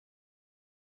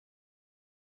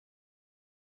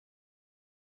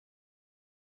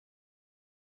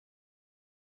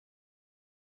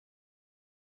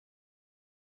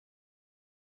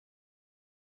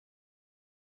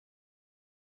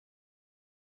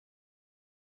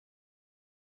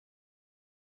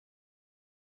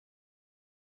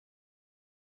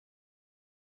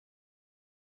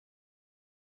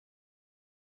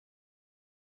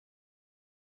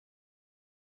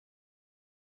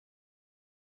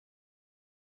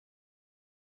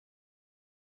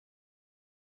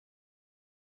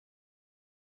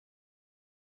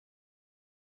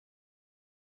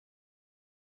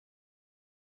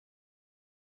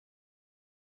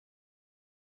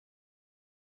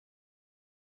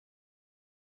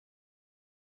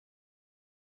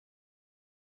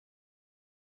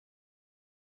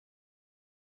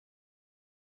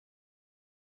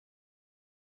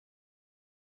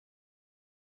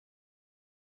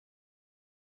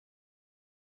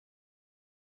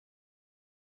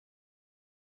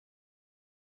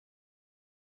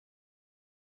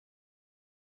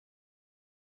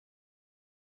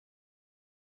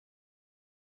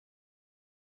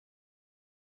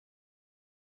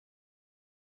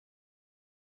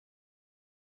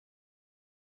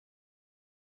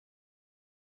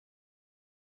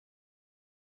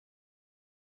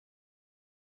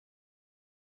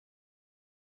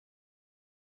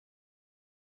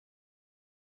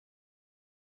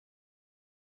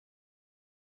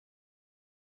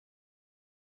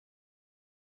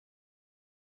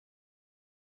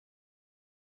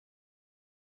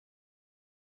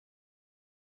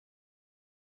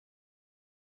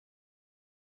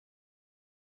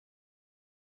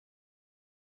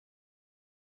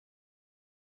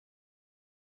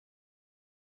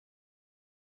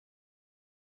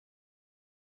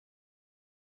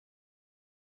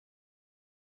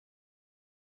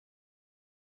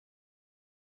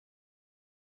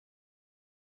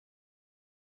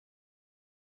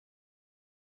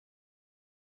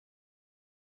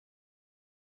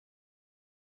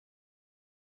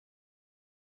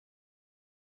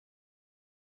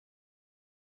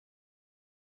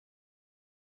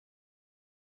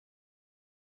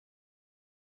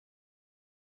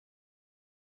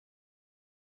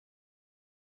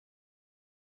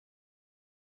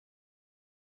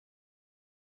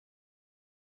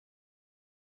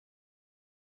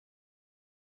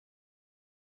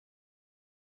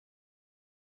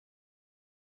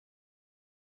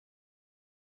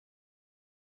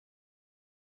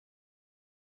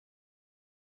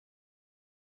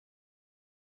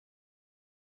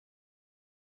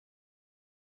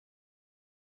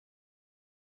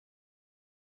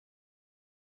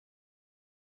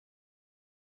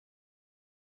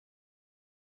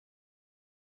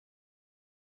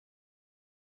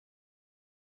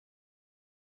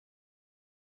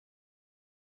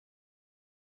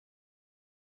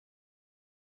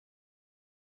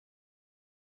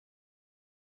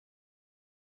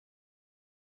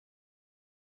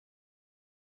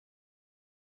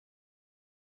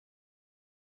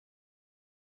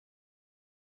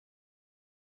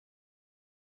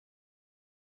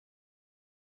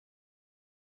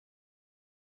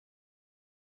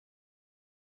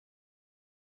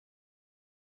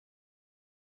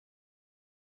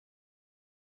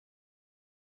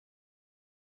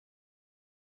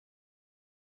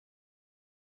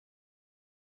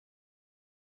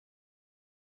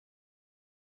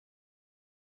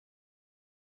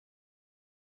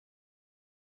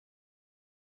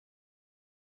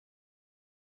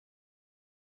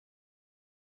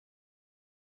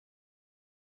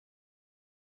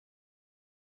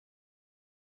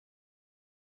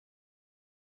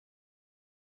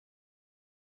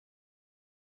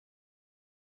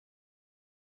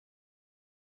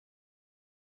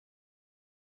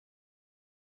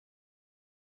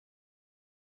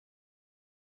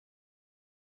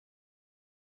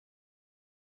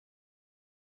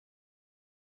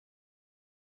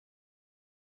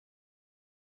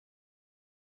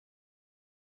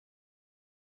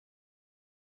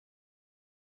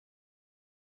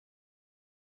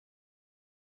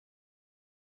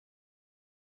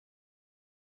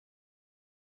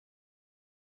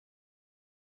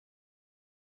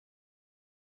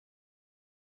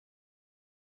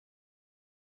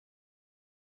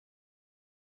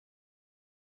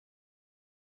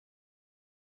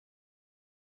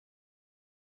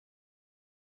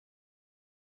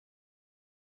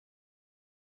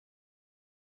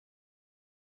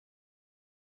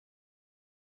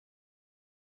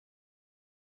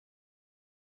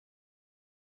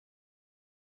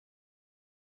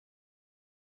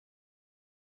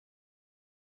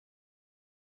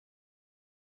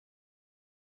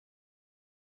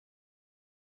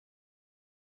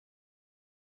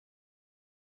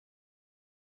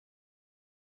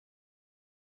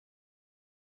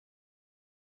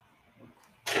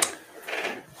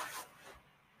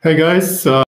Hey guys,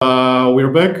 we're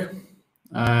back,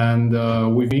 and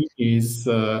with me is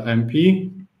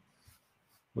MP.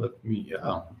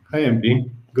 Hi MP,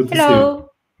 good to see you. Hello,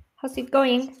 how's it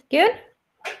going? Good?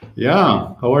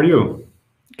 Yeah, how are you?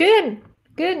 Good,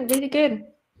 really good.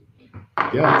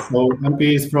 Yeah, so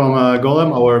MP is from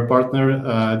Golem, our partner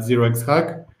at 0x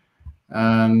Hack,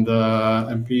 and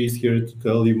MP is here to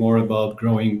tell you more about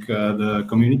growing the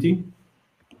community.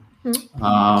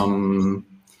 Hmm.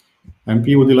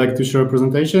 MP, would you like to share a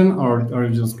presentation, or are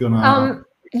you just gonna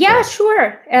Yeah, start?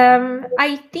 sure.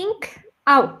 I think,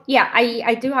 oh, yeah,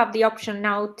 I do have the option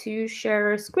now to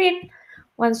share screen.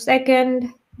 1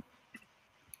 second.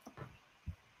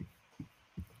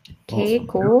 Okay, Awesome. Yeah,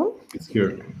 cool. it's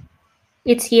here.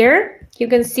 It's here. You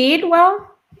can see it well.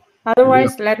 Yeah,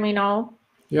 Otherwise, let me know.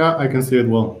 yeah, I can see it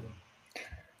well.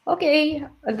 Okay,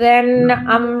 then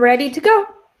I'm ready to go.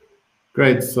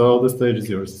 Great. So the stage is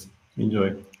yours.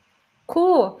 Enjoy.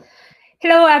 Cool.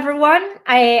 Hello, everyone.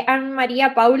 I am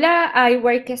María Paula. I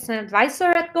work as an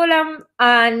advisor at Golem,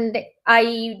 and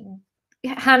I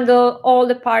handle all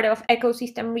the part of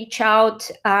ecosystem reach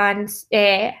out and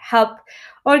help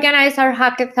organize our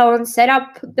hackathon, set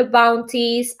up the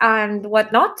bounties and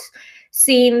whatnot.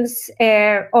 Since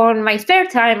on my spare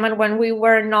time and when we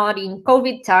were not in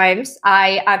COVID times,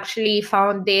 I actually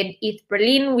founded ETH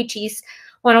Berlin, which is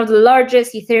one of the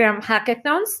largest Ethereum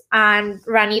hackathons, and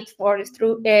ran it for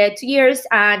through 2 years,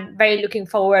 and very looking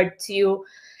forward to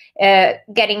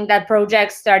getting that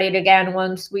project started again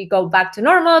once we go back to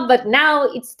normal. But now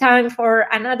it's time for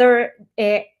another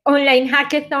online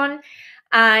hackathon,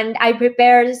 and I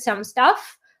prepared some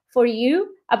stuff for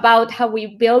you about how we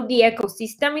build the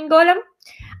ecosystem in Golem,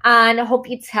 and I hope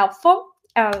it's helpful.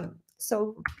 About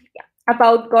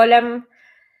Golem.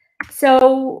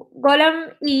 So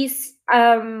Golem is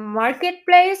a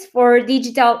marketplace for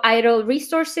digital idle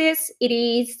resources. It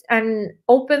is an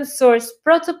open source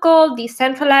protocol,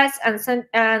 decentralized and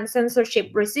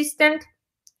censorship resistant.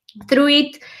 Through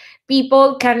it,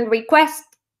 people can request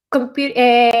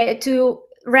to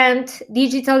rent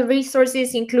digital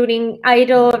resources, including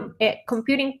idle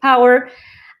computing power,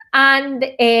 and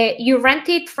you rent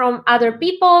it from other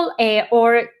people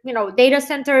or data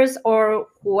centers or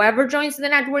whoever joins the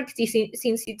network,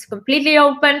 since it's completely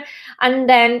open. And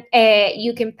then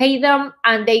you can pay them,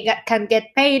 and they can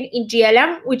get paid in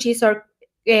GLM, which is our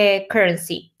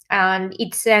currency, and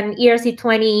it's an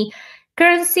ERC20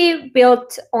 currency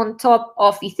built on top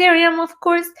of Ethereum, of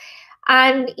course.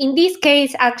 And in this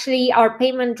case, actually, our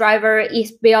payment driver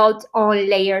is built on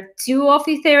layer 2 of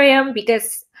Ethereum,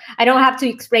 because I don't have to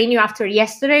explain you after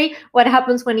yesterday what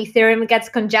happens when Ethereum gets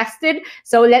congested.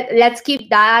 So let's keep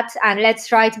that, and let's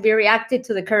try to be reactive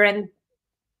to the current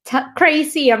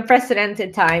crazy,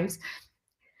 unprecedented times.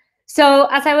 So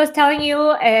as I was telling you,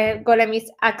 Golem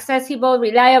is accessible,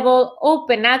 reliable,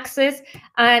 open access,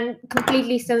 and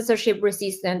completely censorship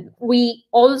resistant. We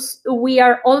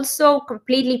are also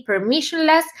completely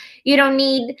permissionless. You don't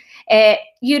need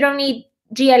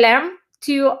GLM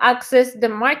to access the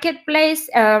marketplace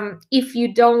if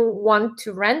you don't want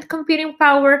to rent computing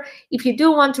power. If you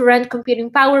do want to rent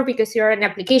computing power because you're an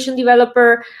application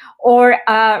developer or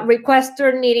a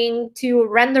requester needing to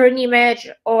render an image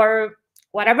or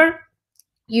whatever,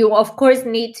 you of course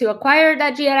need to acquire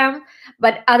that GLM,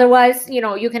 but otherwise,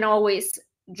 you can always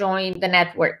join the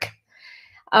network.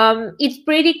 It's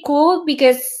pretty cool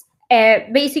because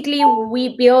basically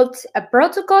we built a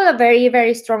protocol, a very,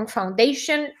 very strong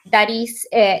foundation that is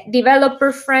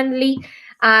developer friendly,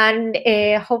 and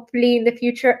hopefully in the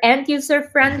future end user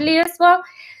friendly as well.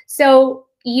 So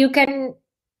you can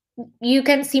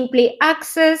simply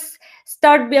access,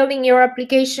 start building your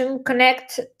application,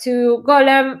 connect to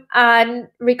Golem, and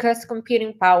request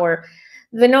computing power.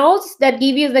 The nodes that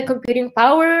give you the computing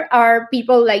power are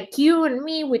people like you and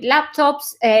me with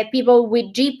laptops, people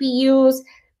with GPUs,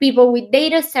 people with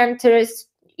data centers.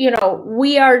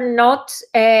 We are not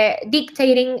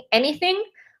dictating anything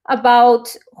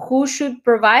about who should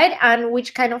provide and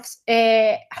which kind of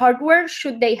hardware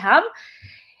should they have.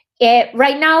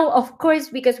 Right now, of course,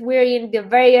 because we're in the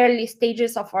very early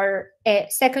stages of our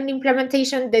second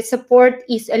implementation, the support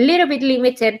is a little bit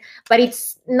limited, but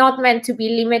it's not meant to be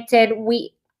limited.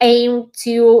 We aim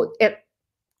to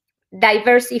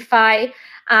diversify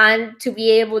and to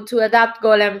be able to adapt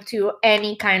Golem to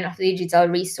any kind of digital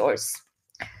resource.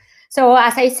 So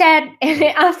as I said,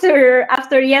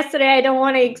 after yesterday, I don't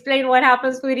want to explain what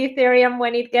happens with Ethereum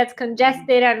when it gets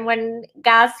congested and when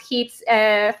gas hits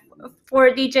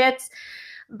 4 digits.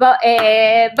 But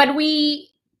we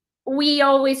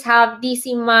always have this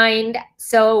in mind.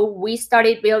 So we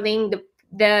started building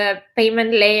the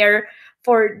payment layer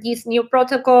for this new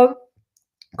protocol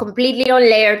completely on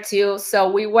layer 2. So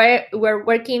we're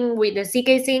working with the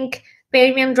ZK Sync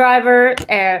payment driver,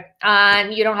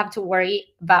 and you don't have to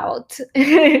worry about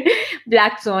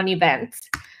black zone events.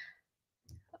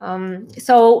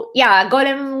 So yeah,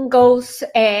 Golem goes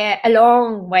a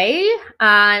long way,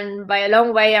 and by a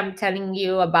long way, I'm telling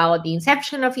you about the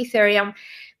inception of Ethereum.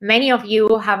 Many of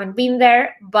you haven't been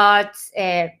there, but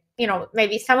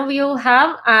maybe some of you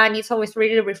have, and it's always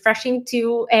really refreshing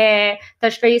to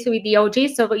touch base with the OG.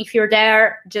 So if you're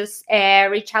there, just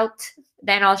reach out.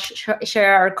 Then I'll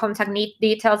share our contact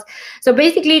details. So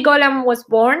basically, Golem was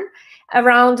born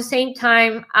around the same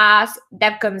time as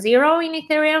DevCon 0 in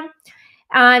Ethereum.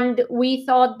 And we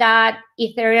thought that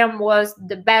Ethereum was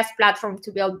the best platform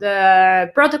to build the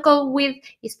protocol with,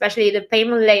 especially the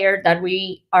payment layer that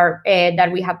we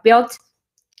have built,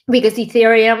 because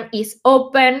Ethereum is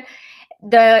open,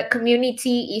 the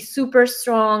community is super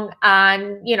strong,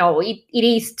 and it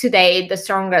is today the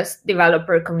strongest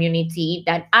developer community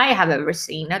that I have ever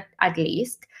seen, at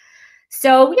least.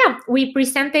 So yeah, we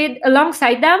presented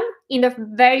alongside them in the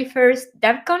very first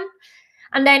DevCon.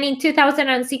 And then in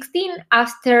 2016,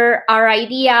 after our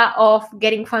idea of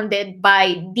getting funded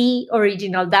by the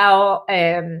original DAO,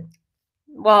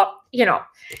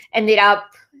 ended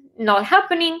up not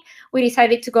happening, we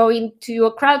decided to go into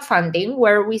a crowdfunding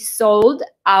where we sold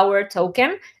our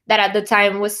token that at the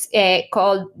time was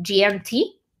called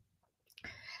GMT.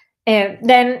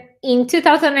 Then in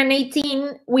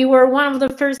 2018, we were one of the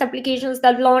first applications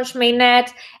that launched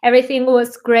mainnet. Everything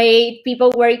was great.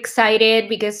 People were excited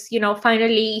because,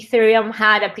 finally Ethereum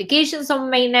had applications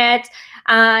on mainnet,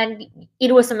 and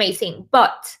it was amazing.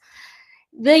 But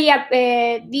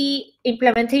the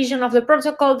implementation of the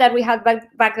protocol that we had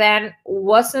back then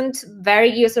wasn't very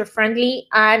user-friendly.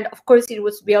 And of course, it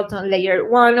was built on layer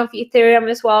 1 of Ethereum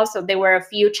as well. So there were a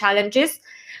few challenges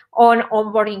on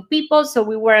onboarding people. So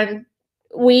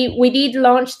we did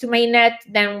launch to mainnet,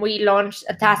 then we launched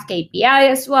a task API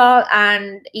as well,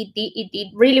 and it did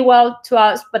really well to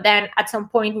us. But then at some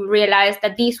point we realized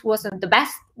that this wasn't the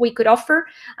best we could offer,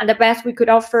 and the best we could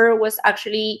offer was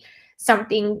actually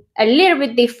something a little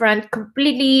bit different,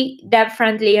 completely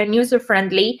dev-friendly and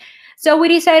user-friendly. So we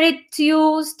decided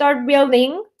to start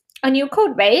building a new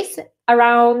code base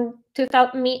around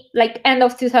end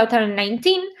of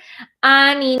 2019,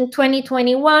 and in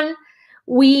 2021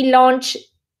 we launched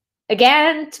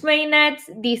again to mainnet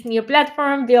this new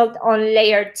platform built on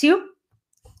layer 2.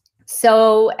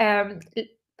 So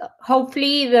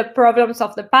hopefully the problems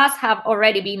of the past have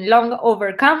already been long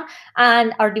overcome,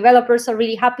 and our developers are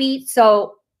really happy.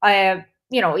 So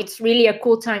it's really a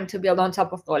cool time to build on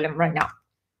top of Golem right now.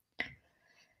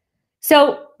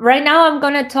 So right now I'm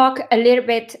going to talk a little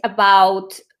bit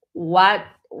about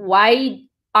why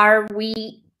are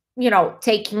we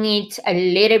taking it a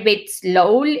little bit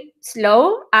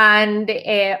slow and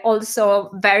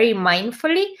also very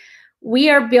mindfully. We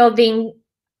are building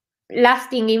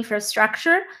lasting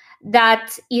infrastructure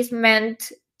that is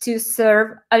meant to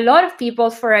serve a lot of people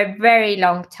for a very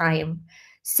long time.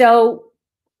 So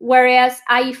whereas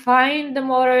I find the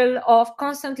model of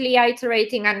constantly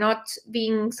iterating and not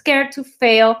being scared to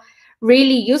fail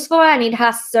really useful, and it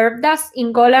has served us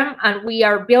in Golem, and we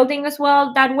are building as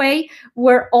well that way,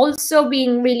 we're also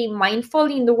being really mindful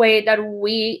in the way that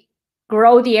we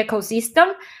grow the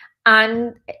ecosystem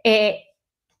and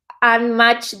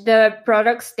match the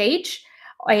product stage,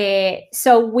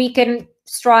 so we can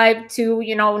strive to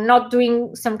not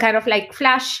doing some kind of like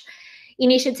flash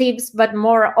initiatives, but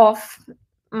more of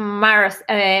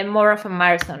a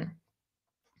marathon.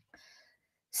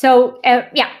 So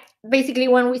basically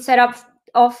when we set up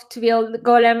to build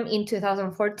Golem in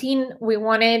 2014, we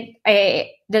wanted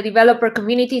the developer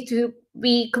community to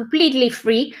be completely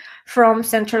free from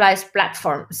centralized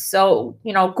platforms. So,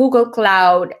 Google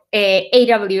Cloud,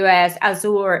 AWS,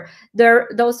 Azure,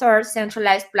 those are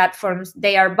centralized platforms.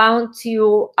 They are bound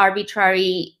to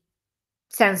arbitrary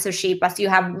censorship, as you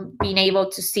have been able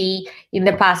to see in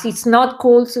the past. It's not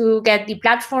cool to get the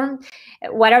platform.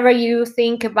 Whatever you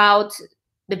think about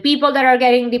the people that are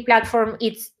getting the platform,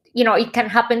 it can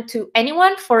happen to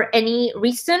anyone for any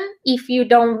reason if you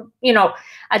don't,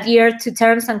 adhere to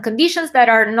terms and conditions that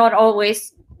are not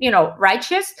always,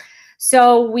 righteous.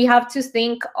 So we have to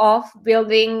think of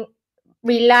building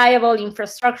reliable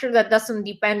infrastructure that doesn't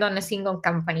depend on a single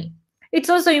company. It's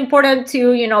also important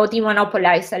to,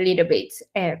 demonopolize a little bit.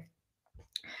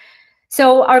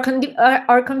 So our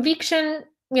conviction,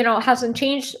 hasn't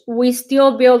changed. We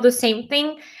still build the same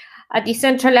thing, a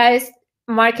decentralized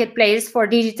marketplace for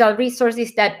digital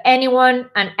resources that anyone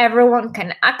and everyone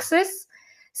can access.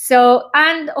 So,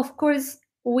 and of course,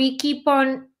 we keep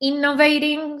on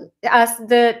innovating as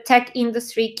the tech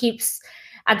industry keeps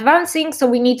advancing. So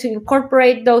we need to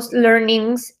incorporate those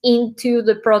learnings into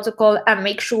the protocol and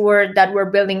make sure that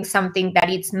we're building something that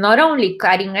it's not only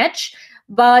cutting edge,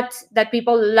 but that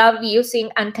people love using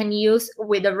and can use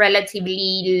with a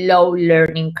relatively low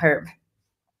learning curve.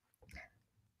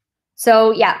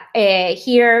 So yeah,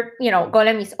 here,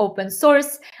 Golem is open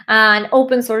source, and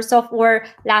open source software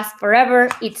lasts forever.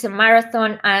 It's a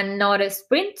marathon and not a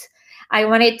sprint. I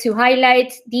wanted to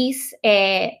highlight this,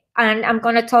 and I'm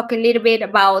going to talk a little bit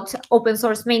about open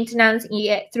source maintenance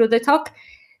through the talk.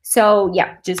 So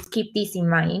yeah, just keep this in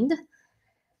mind.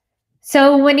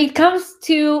 So when it comes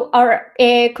to our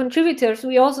contributors,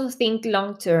 we also think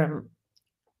long-term.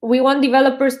 We want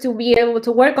developers to be able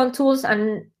to work on tools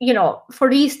and, for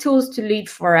these tools to live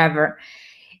forever.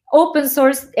 Open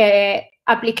source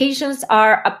applications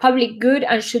are a public good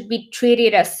and should be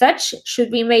treated as such, should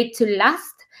be made to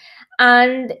last.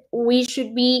 And we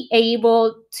should be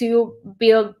able to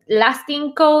build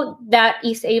lasting code that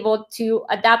is able to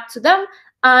adapt to them.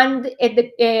 And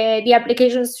the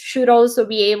applications should also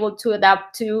be able to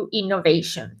adapt to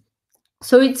innovation.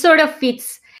 So it sort of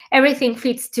fits, everything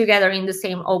fits together in the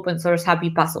same open source happy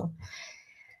puzzle.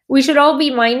 We should all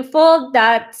be mindful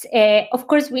that, of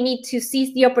course, we need to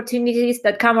seize the opportunities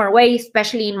that come our way,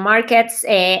 especially in markets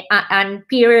and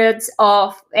periods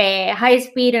of high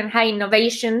speed and high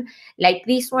innovation like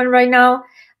this one right now.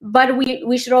 But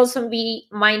we should also be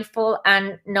mindful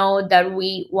and know that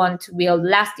we want to build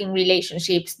lasting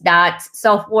relationships, that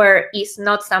software is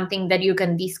not something that you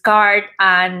can discard,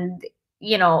 and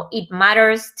it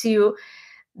matters to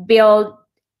build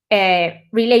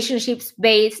relationships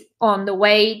based on the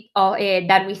way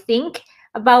that we think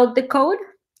about the code.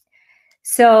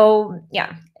 So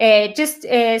yeah, just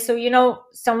so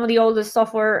some of the oldest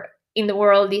software in the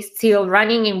world is still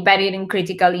running embedded in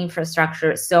critical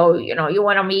infrastructure. So you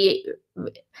want to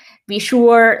be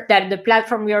sure that the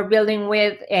platform you're building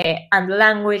with and the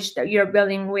language that you're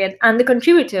building with and the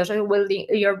contributors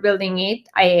you're building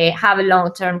it have a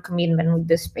long-term commitment with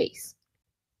the space.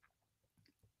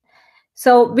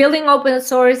 So building open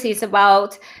source is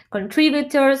about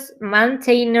contributors,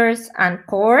 maintainers, and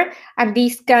core, and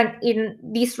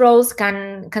these roles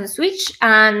can switch,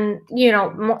 and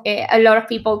a lot of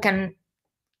people can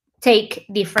take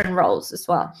different roles as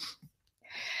well.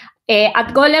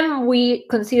 At Golem, we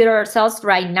consider ourselves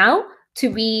right now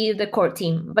to be the core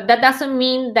team, but that doesn't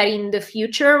mean that in the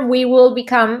future we will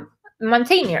become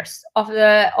maintainers of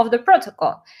the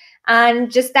protocol.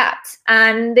 And just that.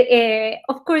 And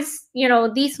of course,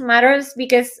 this matters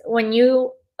because when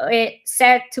you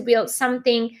set to build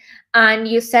something and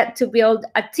you set to build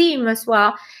a team as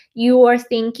well, you are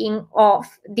thinking of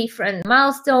different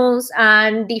milestones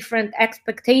and different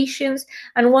expectations.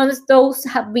 And once those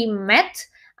have been met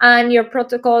and your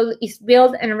protocol is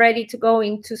built and ready to go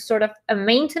into sort of a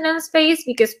maintenance phase,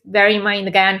 because bear in mind,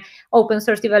 again, open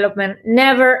source development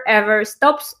never, ever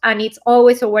stops, and it's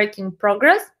always a work in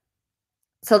progress.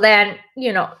 So then,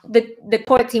 the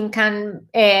core team can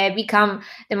become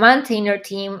the maintainer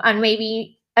team, and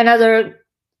maybe another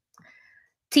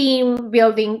team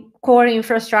building core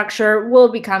infrastructure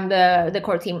will become the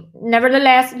core team.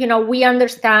 Nevertheless, we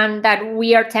understand that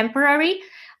we are temporary,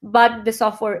 but the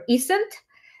software isn't.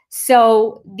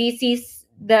 So this is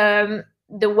the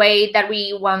way that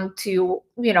we want to,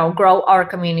 grow our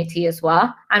community as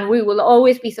well. And we will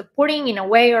always be supporting in a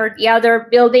way or the other,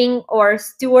 building or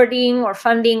stewarding or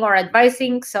funding or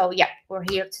advising. So yeah, we're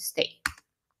here to stay.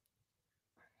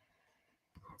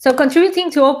 So contributing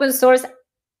to open source,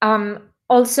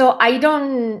 also, I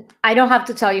don't have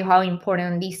to tell you how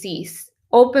important this is.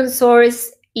 Open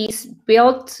source is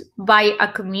built by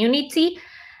a community,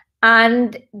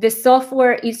 and the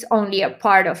software is only a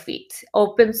part of it.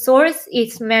 Open source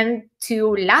is meant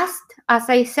to last, as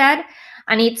I said,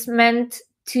 and it's meant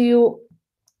to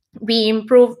be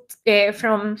improved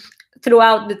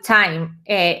throughout the time.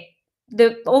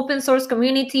 The open source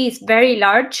community is very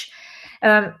large.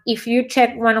 If you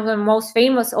check one of the most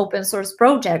famous open source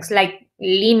projects like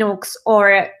Linux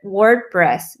or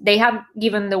WordPress, they have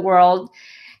given the world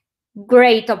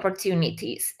great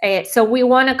opportunities. So we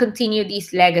want to continue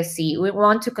this legacy. We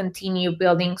want to continue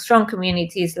building strong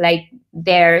communities like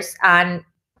theirs and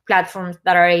platforms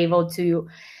that are able to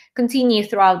continue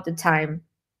throughout the time.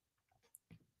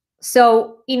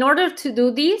 So in order to do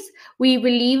this, we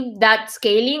believe that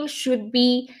scaling should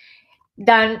be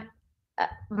done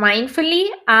mindfully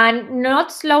and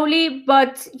not slowly,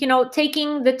 but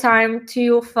taking the time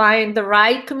to find the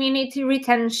right community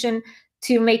retention,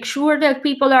 to make sure that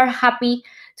people are happy,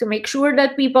 to make sure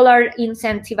that people are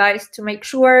incentivized, to make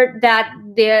sure that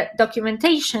the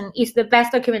documentation is the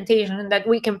best documentation that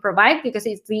we can provide, because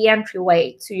it's the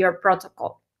entryway to your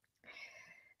protocol.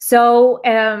 So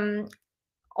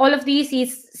all of this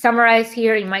is summarized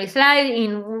here in my slide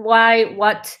in why,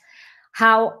 what,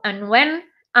 how, and when.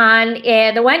 And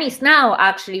the when is now,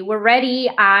 actually. We're ready,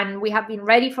 and we have been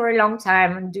ready for a long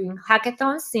time and doing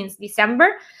hackathons since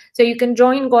December. So you can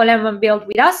join Golem and build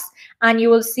with us, and you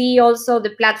will see also the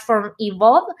platform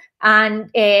evolve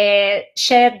and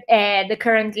shed the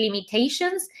current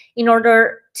limitations in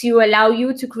order to allow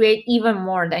you to create even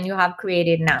more than you have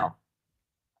created now.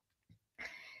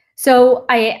 So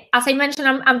as I mentioned,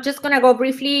 I'm just going to go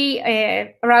briefly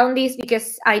around this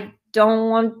because I don't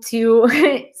want to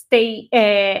stay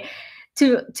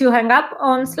to hang up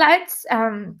on slides.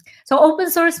 So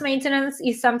open source maintenance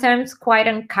is sometimes quite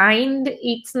unkind.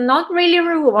 It's not really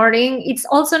rewarding. It's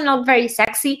also not very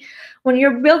sexy. When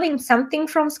you're building something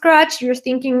from scratch, you're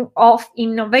thinking of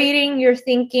innovating, you're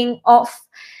thinking of,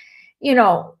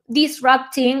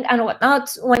 disrupting and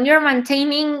whatnot. When you're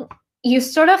maintaining, you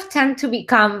sort of tend to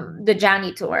become the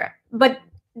janitor. But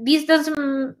this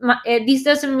doesn't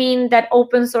mean that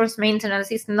open source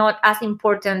maintenance is not as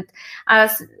important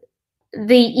as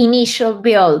the initial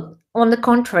build. On the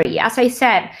contrary, as I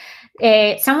said,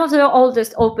 some of the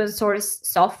oldest open source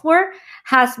software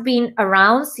has been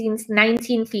around since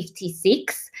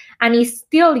 1956 and is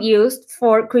still used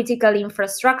for critical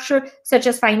infrastructure such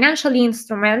as financial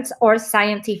instruments or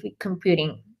scientific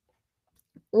computing.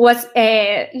 What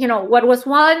was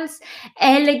once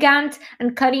elegant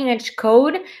and cutting-edge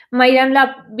code might end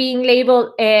up being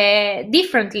labeled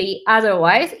differently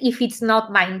otherwise if it's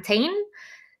not maintained.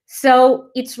 So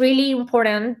it's really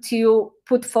important to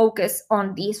put focus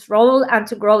on this role and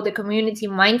to grow the community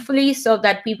mindfully so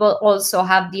that people also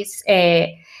have this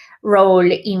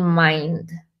role in mind.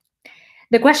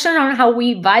 The question on how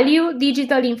we value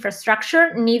digital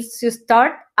infrastructure needs to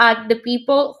start at the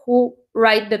people who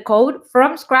write the code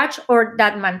from scratch or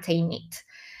that maintain it.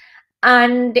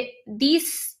 And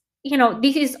this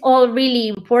is all really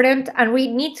important, and we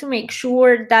need to make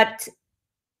sure that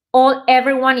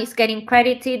everyone is getting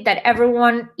credited, that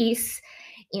everyone is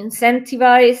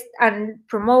incentivized and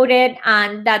promoted,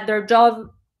 and that their job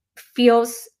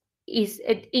feels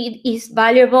it is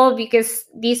valuable, because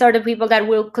these are the people that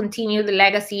will continue the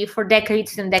legacy for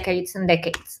decades and decades and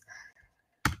decades.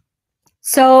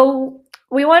 So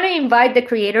we want to invite the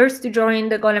creators to join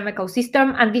the Golem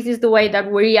ecosystem, and this is the way that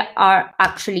we are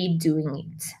actually doing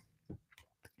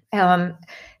it.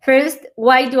 First,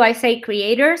 why do I say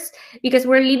creators? Because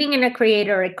we're living in a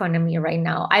creator economy right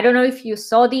now. I don't know if you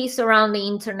saw this around the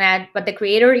internet, but the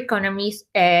creator economy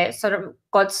sort of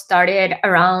got started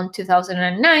around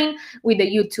 2009 with the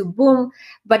YouTube boom,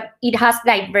 but it has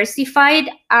diversified,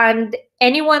 and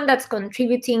anyone that's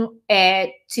contributing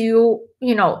to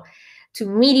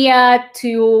media,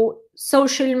 to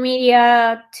social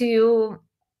media, to,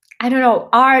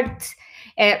 art,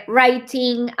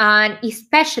 writing, and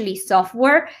especially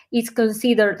software is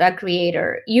considered a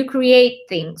creator. You create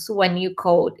things when you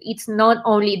code. It's not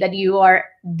only that you are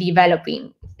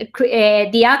developing.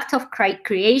 The act of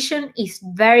creation is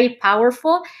very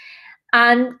powerful,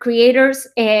 and creators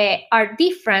are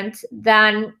different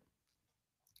than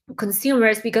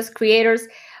consumers, because creators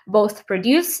both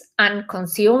produce and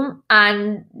consume,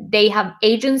 and they have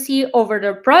agency over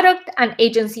their product and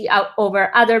agency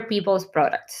over other people's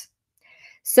products.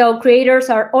 So creators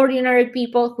are ordinary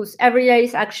people whose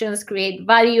everyday actions create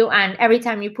value, and every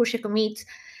time you push a commit,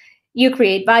 you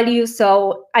create value.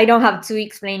 So I don't have to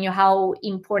explain you how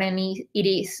important it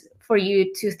is for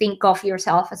you to think of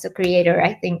yourself as a creator,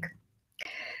 I think.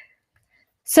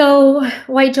 So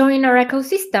why join our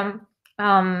ecosystem?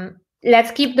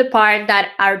 Let's keep the part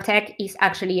that our tech is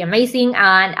actually amazing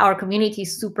and our community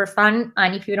is super fun.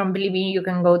 And if you don't believe me, you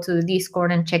can go to the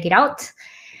Discord and check it out.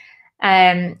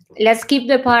 Let's keep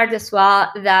the part as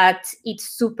well that it's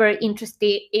super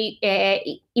interesting,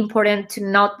 important to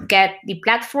not get the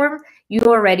platform. You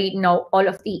already know all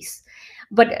of these.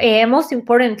 But most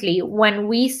importantly, when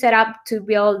we set up to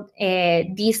build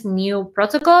this new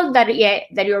protocol that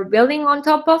you're building on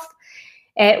top of,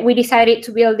 we decided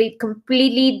to build it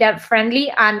completely dev-friendly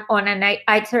and on an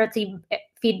iterative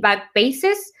feedback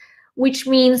basis, which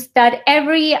means that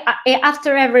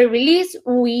after every release,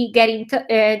 we get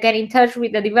in touch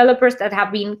with the developers that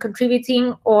have been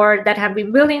contributing or that have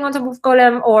been building on top of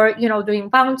Golem, or doing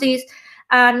bounties,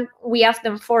 and we ask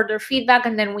them for their feedback,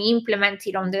 and then we implement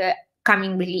it on the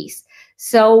coming release.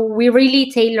 So we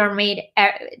really tailor-make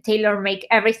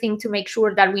everything to make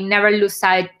sure that we never lose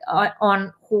sight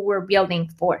on who we're building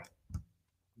for.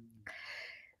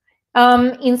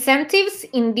 Incentives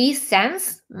in this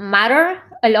sense matter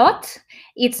a lot.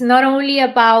 It's not only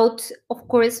about, of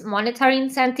course, monetary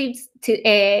incentives,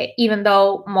 even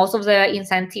though most of the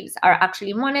incentives are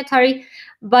actually monetary,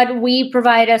 but we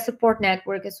provide a support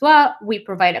network as well. We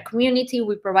provide a community,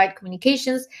 we provide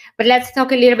communications. But let's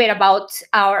talk a little bit about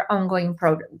our ongoing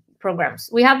programs.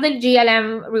 We have the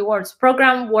GLM rewards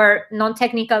program, where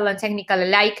non-technical and technical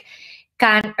alike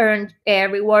can earn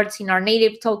rewards in our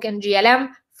native token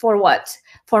GLM. For what?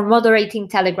 For moderating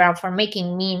Telegram, for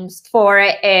making memes, for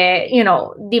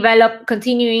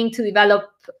continuing to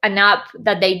develop an app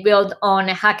that they build on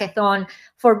a hackathon,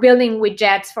 for building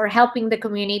widgets, for helping the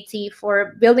community,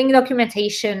 for building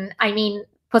documentation. I mean,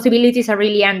 possibilities are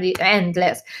really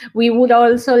endless. We would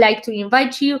also like to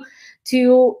invite you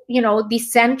to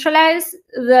decentralize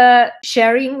the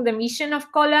sharing the mission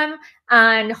of Golem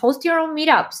and host your own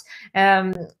meetups.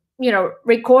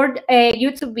 Record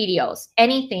YouTube videos,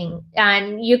 anything,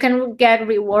 and you can get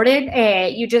rewarded.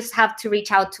 You just have to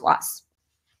reach out to us.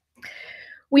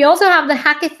 We also have the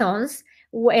hackathons,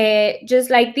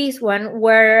 just like this one,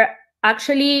 where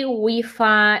actually we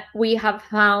have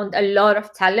found a lot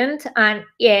of talent, and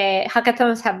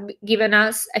hackathons have given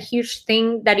us a huge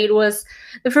thing, that it was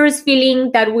the first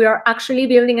feeling that we are actually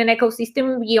building an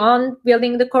ecosystem beyond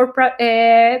building the core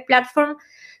platform.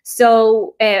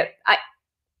 So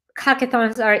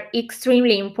hackathons are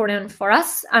extremely important for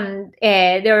us, and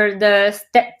they're the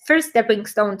first stepping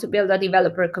stone to build a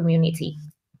developer community.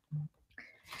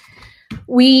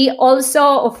 We also,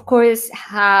 of course,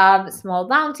 have small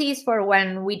bounties for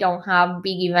when we don't have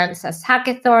big events as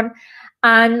hackathon,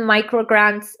 and micro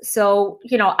grants. So,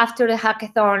 after the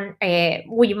hackathon,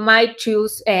 we might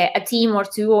choose a team or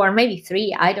two, or maybe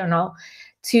three, I don't know,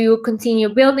 to continue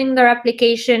building their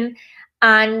application.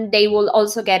 And they will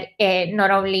also get not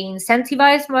only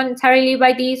incentivized monetarily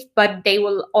by this, but they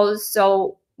will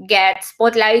also get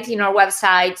spotlight in our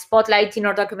website, spotlight in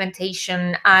our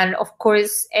documentation, and of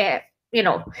course,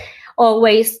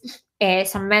 always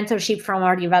some mentorship from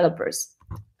our developers.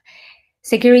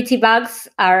 Security bugs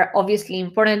are obviously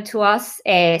important to us,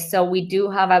 so we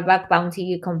do have a bug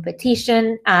bounty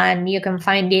competition, and you can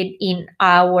find it in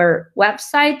our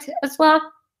website as well.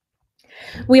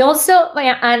 We also,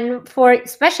 and for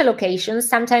special occasions,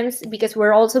 sometimes because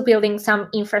we're also building some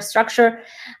infrastructure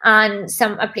and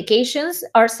some applications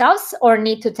ourselves, or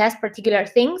need to test particular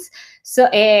things. So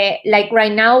like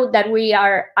right now that we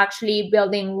are actually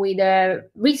building with a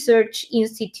research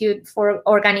institute for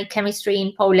organic chemistry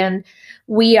in Poland,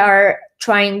 we are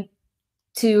trying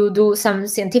to do some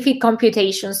scientific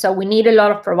computation. So we need a lot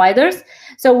of providers.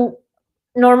 So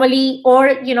normally, or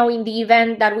in the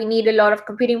event that we need a lot of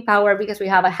computing power because we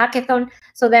have a hackathon,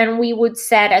 so then we would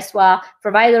set as well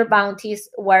provider bounties,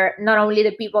 where not only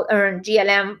the people earn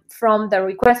GLM from the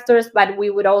requesters, but we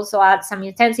would also add some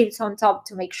incentives on top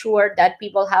to make sure that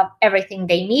people have everything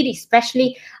they need,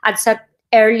 especially at such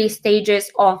early stages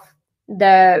of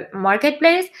the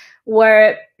marketplace,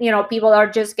 where people are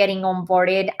just getting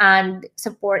onboarded, and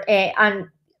support and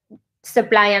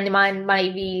supply and demand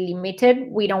might be limited.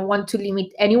 We don't want to limit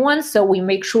anyone, so we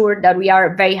make sure that we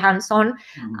are very hands-on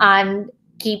and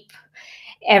keep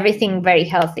everything very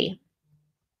healthy.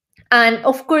 And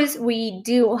of course, we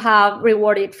do have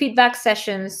rewarded feedback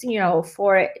sessions,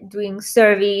 for doing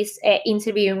surveys,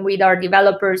 interviewing with our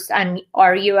developers and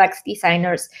our UX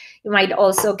designers. You might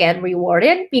also get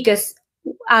rewarded, because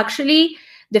actually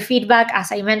the feedback,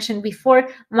 as I mentioned before,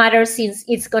 matters, since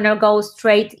it's going to go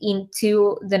straight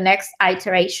into the next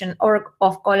iteration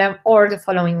of Golem or the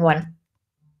following one.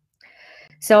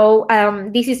 So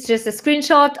this is just a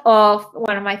screenshot of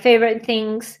one of my favorite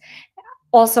things,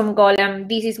 Awesome Golem.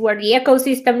 This is where the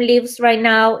ecosystem lives right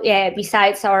now,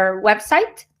 besides our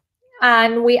website.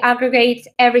 And we aggregate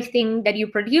everything that you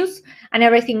produce and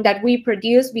everything that we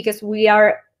produce, because we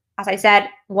are, as I said,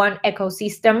 one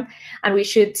ecosystem, and we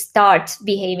should start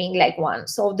behaving like one.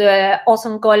 So the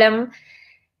Awesome Golem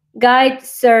guide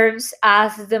serves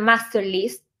as the master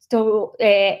list to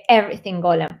everything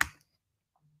Golem.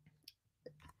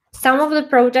 Some of the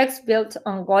projects built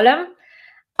on Golem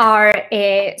are,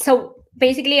 so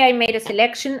basically I made a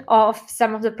selection of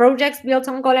some of the projects built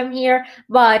on Golem here,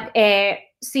 but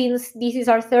since this is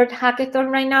our third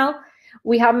hackathon right now,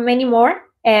 we have many more.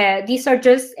 These are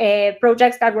just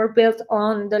projects that were built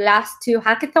on the last two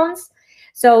hackathons.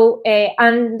 So,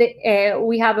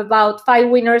 we have about 5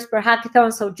 winners per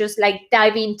hackathon. So just like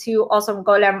dive into Awesome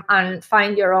Golem and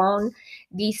find your own.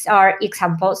 These are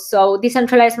examples. So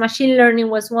decentralized machine learning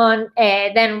was one.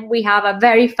 Then we have a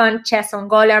very fun chess on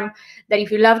Golem, that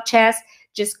if you love chess,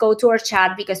 just go to our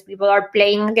chat because people are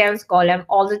playing against Golem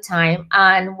all the time,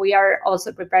 and we are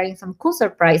also preparing some cool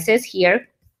surprises here.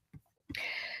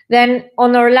 Then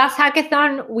on our last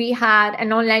hackathon, we had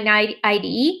an online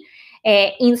IDE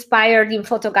inspired in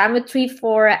photogrammetry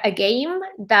for a game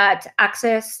that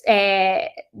accessed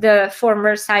the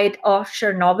former site of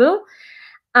Chernobyl.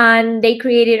 And they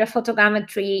created a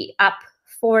photogrammetry app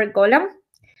for Golem.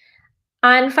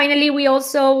 And finally, we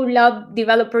also love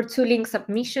developer tooling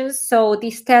submissions. So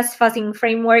this test fuzzing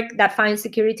framework that finds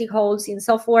security holes in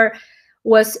software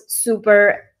was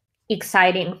super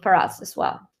exciting for us as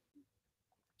well.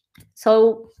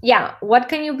 So yeah, what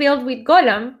can you build with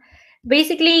Golem?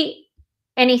 Basically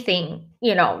anything.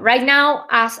 Right now,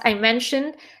 as I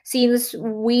mentioned, since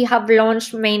we have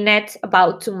launched mainnet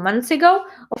about 2 months ago,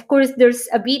 of course, there's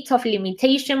a bit of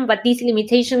limitation, but this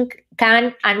limitation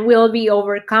can and will be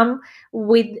overcome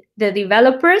with the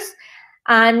developers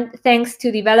and thanks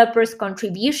to developers'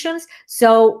 contributions.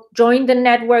 So join the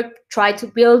network, try to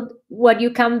build what you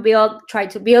can build, try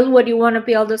to build what you want to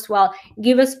build as well.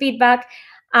 Give us feedback,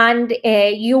 and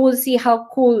you will see how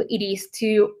cool it is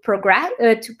to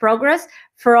progress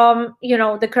from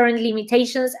the current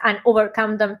limitations and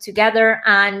overcome them together,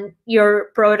 and your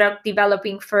product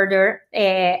developing further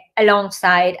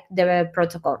alongside the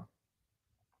protocol.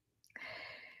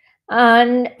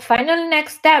 And final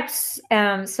next steps.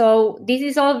 So this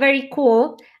is all very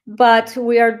cool, but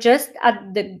we are just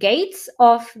at the gates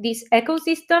of this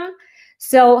ecosystem.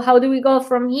 So how do we go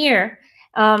from here?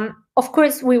 Of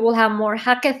course, we will have more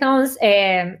hackathons.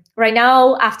 Right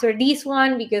now, after this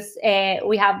one, because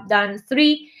we have done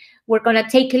 3, we're going to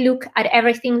take a look at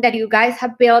everything that you guys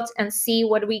have built and see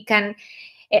what we can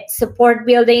support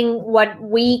building, what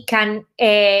we can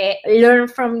learn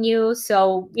from you.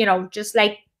 So, just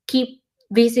like keep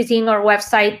visiting our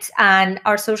website and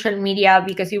our social media,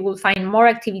 because you will find more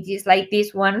activities like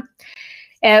this one.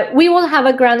 We will have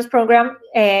a grants program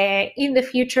in the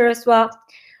future as well.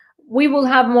 We will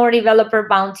have more developer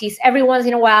bounties. Every once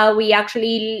in a while, we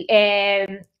actually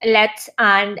let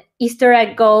an Easter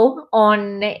egg go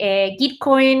on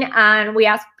Gitcoin, and we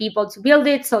ask people to build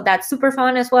it. So that's super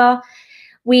fun as well.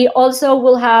 We also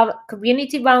will have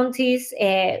community bounties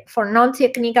for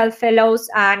non-technical fellows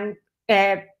and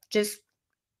just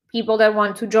people that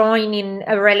want to join in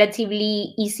a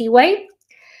relatively easy way.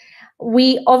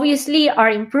 We obviously are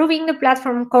improving the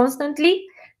platform constantly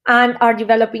and are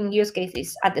developing use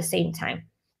cases at the same time.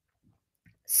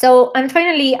 So, and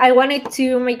finally, I wanted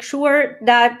to make sure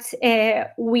that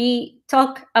we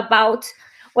talk about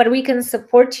what we can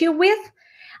support you with.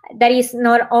 That is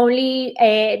not only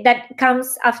that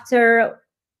comes after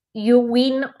you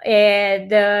win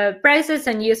the prizes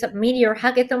and you submit your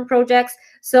hackathon projects.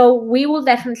 So we will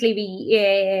definitely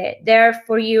be there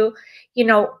for you,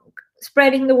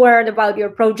 spreading the word about your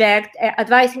project,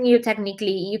 advising you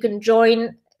technically. You can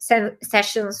join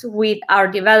sessions with our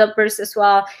developers as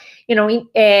well.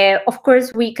 Of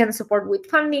course, we can support with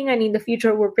funding, and in the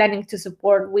future, we're planning to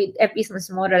support with a business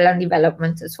model and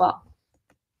development as well.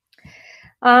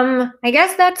 I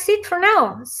guess that's it for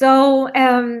now. So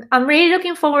I'm really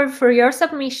looking forward for your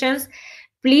submissions.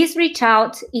 Please reach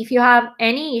out if you have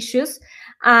any issues.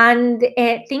 And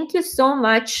thank you so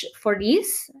much for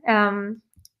this.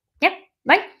 Yeah,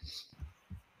 bye.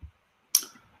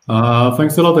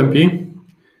 Thanks a lot, MP.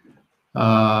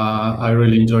 I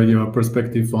really enjoyed your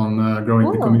perspective on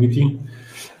growing the community.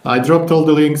 I dropped all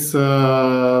the links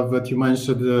that you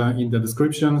mentioned in the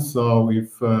description. So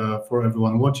if for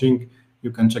everyone watching, you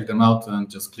can check them out and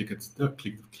just click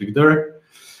there.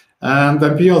 And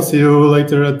MP, I'll see you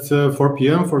later at 4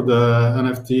 p.m. for the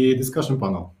NFT discussion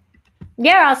panel.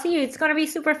 Yeah, I'll see you. It's going to be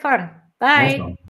super fun. Bye. Awesome.